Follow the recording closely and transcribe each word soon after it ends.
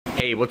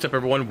Hey, what's up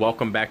everyone?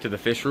 Welcome back to the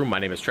Fish Room. My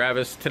name is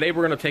Travis. Today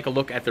we're going to take a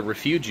look at the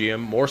refugium,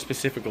 more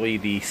specifically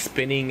the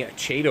spinning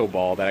Chaeto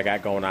ball that I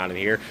got going on in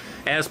here.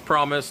 As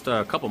promised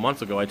a couple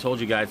months ago, I told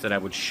you guys that I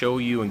would show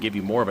you and give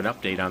you more of an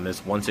update on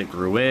this once it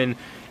grew in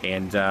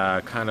and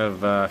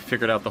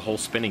figured out the whole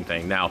spinning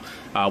thing. Now,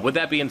 with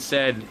that being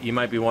said, you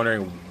might be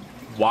wondering,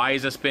 why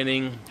is it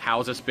spinning,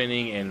 how is it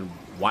spinning, and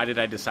why did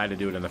I decide to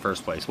do it in the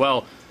first place?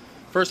 Well,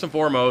 first and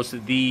foremost,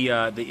 the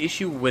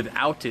issue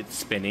without it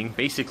spinning,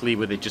 basically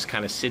with it just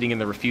kind of sitting in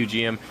the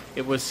refugium,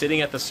 it was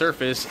sitting at the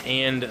surface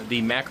and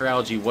the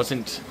macroalgae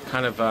wasn't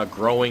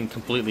growing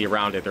completely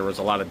around it. There was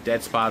a lot of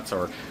dead spots,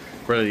 or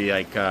really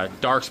like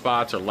dark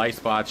spots or light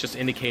spots, just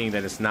indicating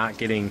that it's not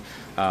getting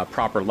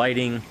proper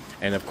lighting.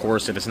 And of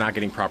course, if it's not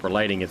getting proper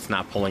lighting, it's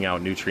not pulling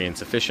out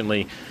nutrients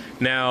efficiently.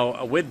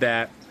 Now, with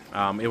that,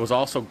 it was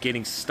also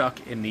getting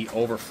stuck in the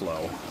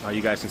overflow.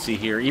 You guys can see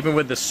here, even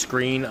with the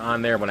screen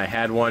on there, when I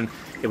had one,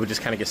 it would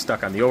just kind of get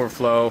stuck on the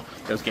overflow.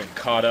 It was getting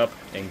caught up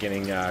and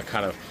getting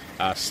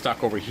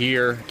stuck over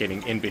here,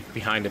 getting in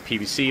behind the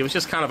PVC. It was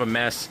just kind of a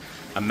mess,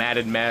 a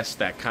matted mess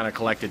that kind of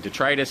collected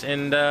detritus,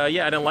 and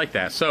yeah, I didn't like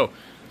that. So,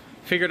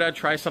 figured I'd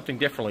try something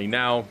differently.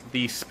 Now,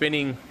 the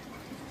spinning,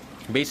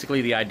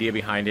 basically the idea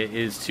behind it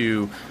is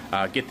to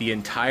get the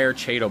entire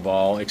Chaeto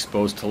ball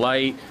exposed to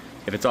light.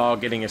 If it's all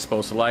getting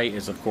exposed to light,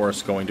 it's of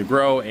course going to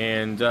grow,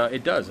 and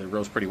it does. It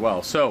grows pretty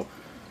well. So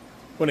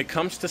when it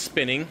comes to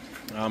spinning,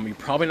 you're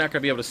probably not going to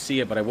be able to see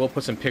it, but I will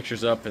put some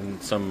pictures up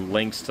and some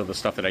links to the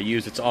stuff that I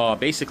use. It's all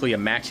basically a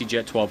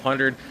MaxiJet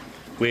 1200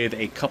 with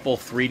a couple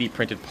 3D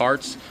printed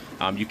parts.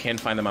 You can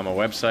find them on my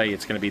website.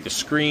 It's going to be the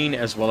screen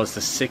as well as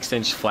the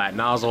 6-inch flat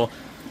nozzle.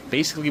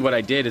 Basically what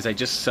I did is I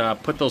just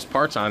put those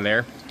parts on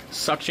there,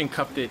 suction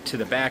cupped it to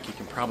the back. You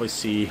can probably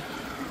see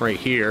right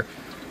here.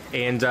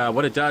 And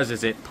what it does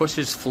is it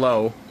pushes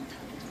flow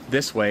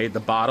this way, the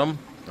bottom,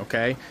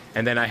 okay?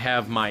 And then I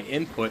have my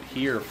input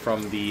here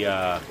from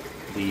the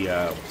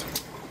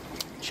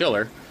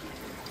chiller.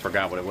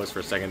 Forgot what it was for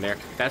a second there.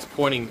 That's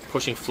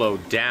pushing flow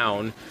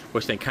down,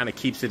 which then kind of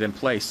keeps it in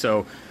place.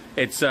 So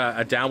it's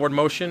a downward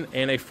motion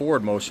and a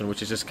forward motion,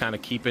 which is just kind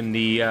of keeping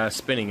the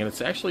spinning. And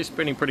it's actually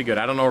spinning pretty good.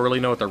 I don't really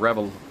know what the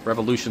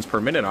revolutions per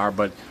minute are,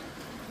 but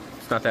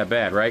it's not that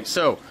bad, right?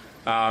 So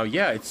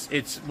yeah,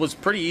 it was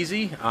pretty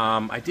easy.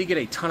 I did get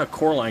a ton of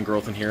coralline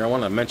growth in here. I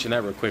want to mention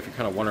that real quick if you're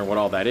kind of wondering what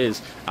all that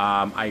is.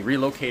 I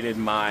relocated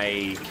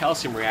my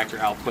calcium reactor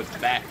output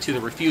back to the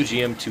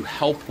refugium to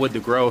help with the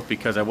growth,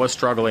 because I was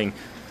struggling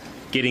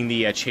getting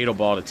the Chaeto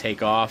ball to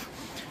take off,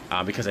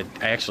 because I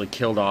actually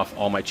killed off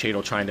all my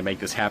Chaeto trying to make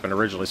this happen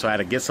originally. So I had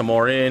to get some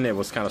more in. It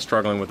was kind of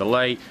struggling with the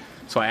light.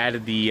 So I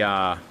added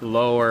the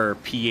lower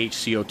pH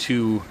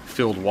CO2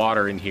 filled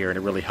water in here, and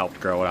it really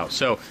helped grow it out.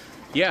 So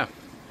yeah,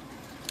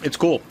 it's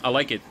cool. I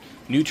like it.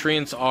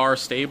 Nutrients are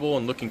stable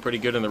and looking pretty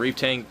good in the reef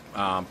tank.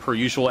 Per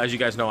usual, as you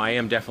guys know, I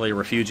am definitely a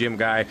refugium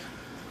guy.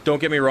 Don't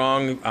get me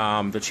wrong,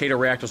 the Chaeto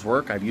reactors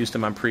work. I've used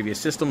them on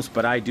previous systems,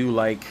 but I do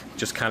like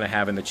just kind of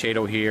having the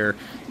Chaeto here.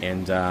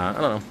 And I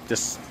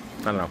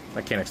don't know.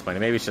 I can't explain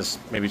it. Maybe it's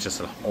just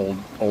an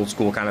old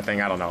school kind of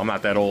thing. I don't know. I'm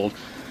not that old.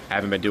 I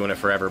haven't been doing it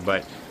forever,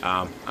 but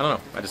I don't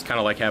know. I just kind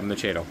of like having the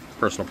Chaeto.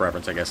 Personal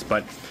preference, I guess.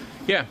 But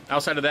yeah,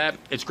 outside of that,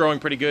 it's growing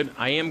pretty good.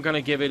 I am going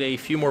to give it a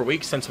few more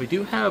weeks, since we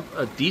do have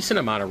a decent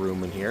amount of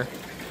room in here.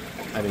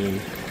 I mean,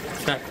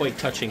 it's not quite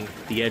touching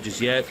the edges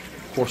yet.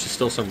 Of course, there's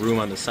still some room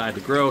on the side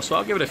to grow, so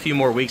I'll give it a few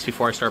more weeks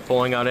before I start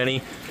pulling out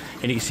any.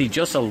 And you can see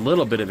just a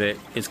little bit of it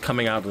is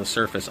coming out of the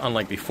surface,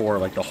 unlike before,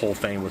 like the whole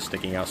thing was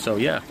sticking out. So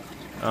yeah,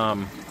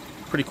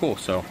 pretty cool.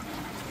 So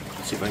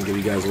let's see if I can give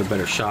you guys a little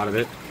better shot of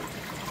it.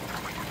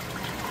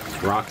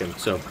 It's rocking.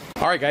 So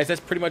alright guys, that's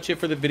pretty much it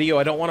for the video.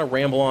 I don't want to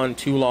ramble on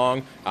too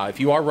long.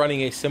 If you are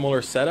running a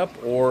similar setup,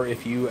 or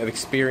if you have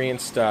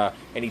experienced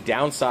any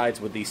downsides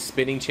with the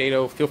spinning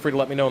Chaeto, feel free to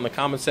let me know in the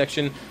comment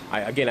section.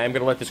 Again, I'm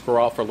going to let this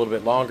grow out for a little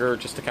bit longer,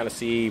 just to kind of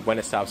see when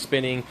it stops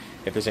spinning,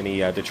 if there's any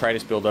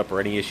detritus buildup or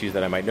any issues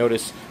that I might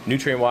notice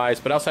nutrient-wise.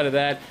 But outside of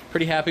that,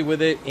 pretty happy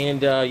with it.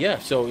 And yeah,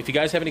 so if you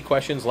guys have any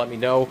questions, let me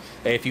know.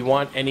 If you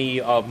want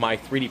any of my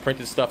 3D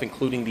printed stuff,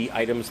 including the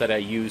items that I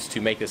use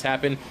to make this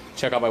happen,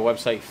 check out my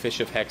website,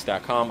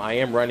 Fishofhex.com. I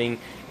am running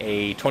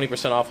a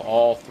 20% off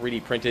all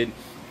 3D printed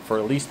for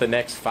at least the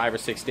next 5 or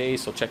 6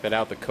 days, so check that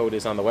out. The code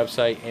is on the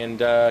website, and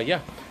yeah,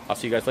 I'll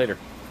see you guys later.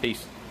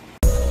 Peace.